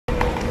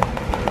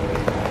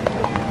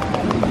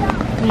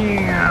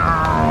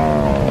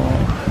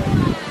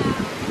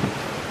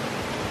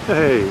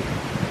Hey.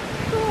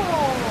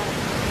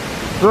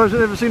 Guys,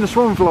 have ever seen a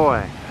swan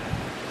fly?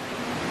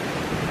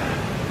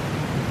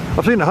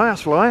 I've seen a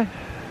house fly.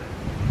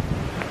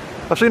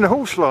 I've seen a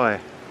horse fly.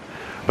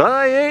 But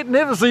I ain't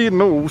never seen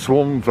no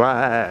swan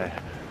fly.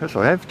 Yes,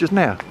 I have, just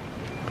now.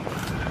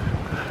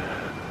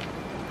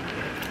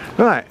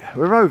 Right,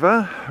 we're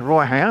over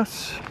Rye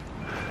House.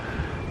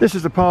 This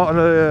is the part of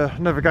the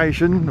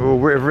navigation, or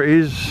wherever it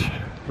is,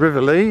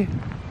 River Lee.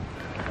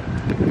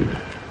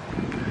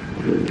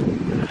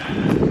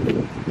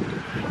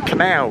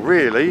 Canal,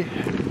 really.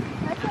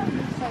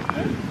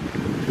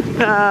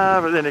 Nah,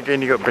 but then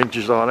again, you've got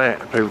benches like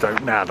that. People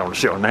don't, nah, I don't want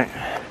to sit on that.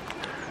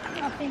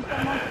 I think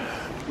I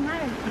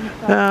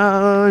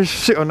might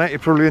sit on that, you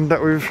probably end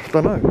up with,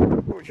 I don't know.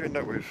 What would you end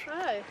up with?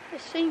 Oh,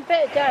 it's seen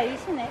better days,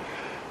 isn't it?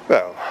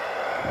 Well,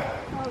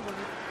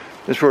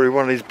 it's probably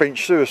one of these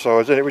bench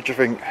suicides, isn't it? What do you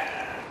think?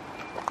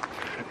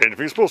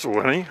 Anything's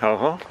possible, honey.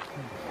 Uh-huh.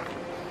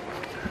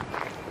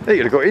 Hey,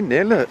 you'd have got in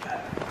there, look.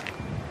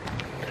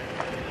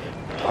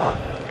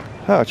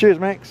 Oh, cheers,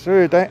 Max.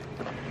 Heard that.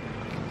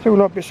 It's all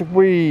like bits of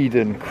weed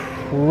and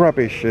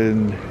rubbish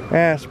and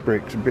house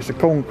bricks and bits of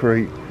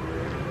concrete.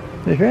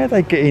 How'd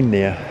they get in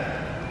there?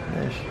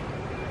 It's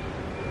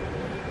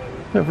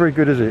not very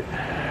good, is it?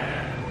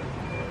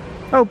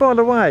 Oh, by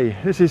the way,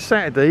 this is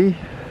Saturday.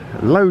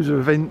 Loads of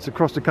events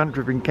across the country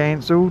have been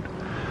cancelled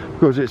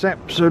because it's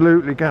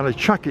absolutely going to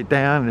chuck it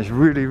down and it's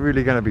really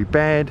going to be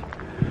bad.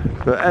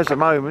 But as the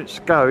moment's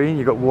going,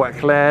 you've got white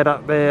cloud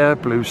up there,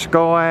 blue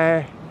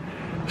sky,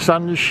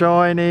 sun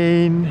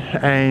shining,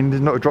 and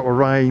not a drop of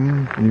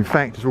rain, and in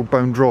fact it's all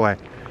bone dry.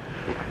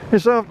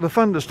 It's after the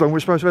thunderstorm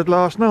we're supposed to have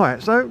last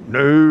night, so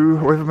no,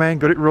 weatherman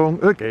got it wrong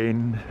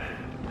again.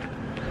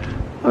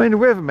 I mean, the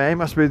weatherman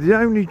must be the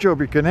only job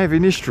you can have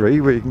in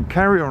history where you can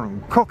carry on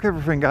and cock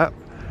everything up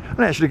and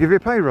actually give you a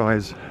pay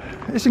rise.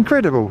 It's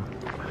incredible.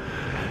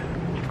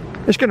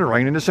 It's going to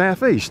rain in the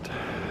southeast.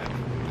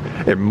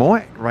 It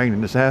might rain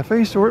in the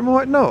southeast or it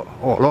might not.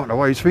 Oh, I like the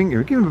way he's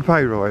thinking, give him a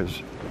pay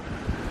rise.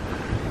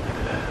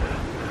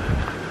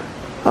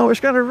 Oh, it's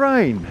going to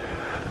rain.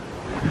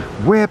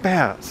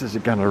 Whereabouts is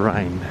it going to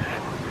rain?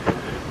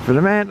 For the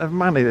amount of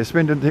money they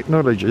spend on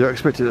technology, I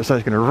expected to say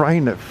it's going to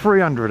rain at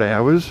 300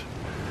 hours.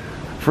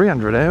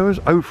 300 hours?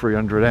 Oh,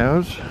 300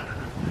 hours.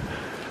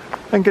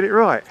 And get it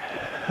right.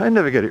 They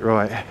never get it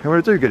right. And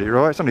when they do get it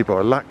right, it's only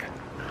by luck.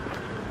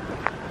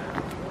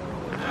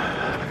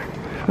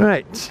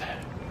 Right.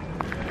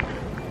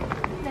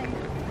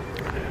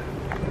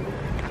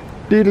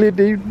 Diddly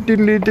doo,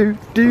 diddly doo,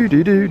 doo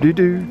doo doo doo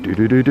doo doo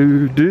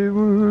doo doo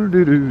doo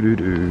doo doo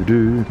doo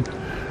doo.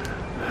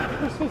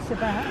 What's this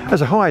about?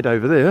 There's a hide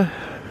over there.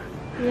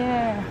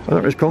 Yeah. I don't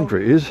know where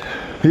concrete is.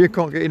 You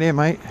can't get in here,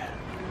 mate.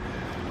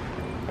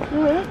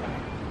 Look,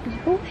 there's a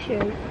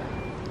horseshoe.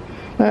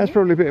 That's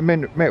probably a bit of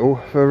metal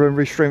for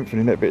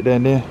re-strengthening that bit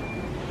down there.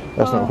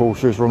 That's not a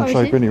horseshoe, it's wrong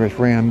shape anyway, it's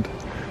round.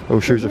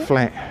 Horseshoes are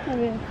flat. Oh,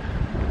 yeah.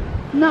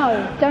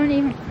 No, don't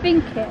even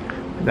think it.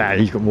 Nah,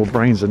 he's got more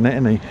brains than that,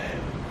 hasn't he?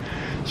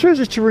 So where's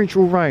this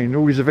torrential rain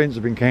all these events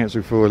have been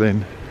cancelled for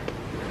then?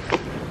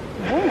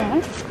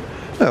 Yeah.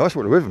 Oh, that's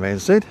what the weatherman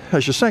said.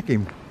 They should sack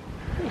him.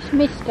 It's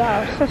missed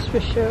us, that's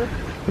for sure.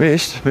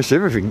 Missed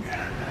everything.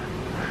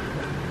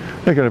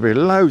 There are going to be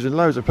loads and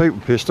loads of people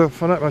pissed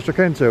off, and that much I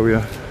can tell you.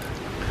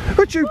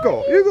 What you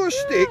got? You got a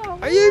stick?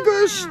 Have you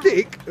got a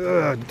stick?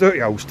 Ugh,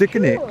 dirty old stick,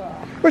 innit?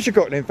 What you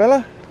got then,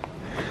 fella?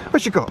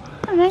 What you got?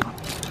 Okay.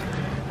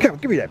 Come on,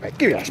 give me that back.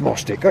 Give me that small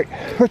stick. Right?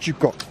 What you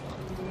got?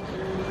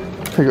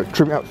 You got to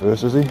trim it up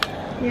first, has he?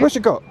 Yeah. What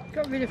you got?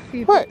 Got rid of a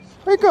few Wait, bits.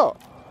 what you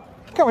got?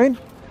 Come on in.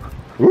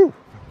 Ooh.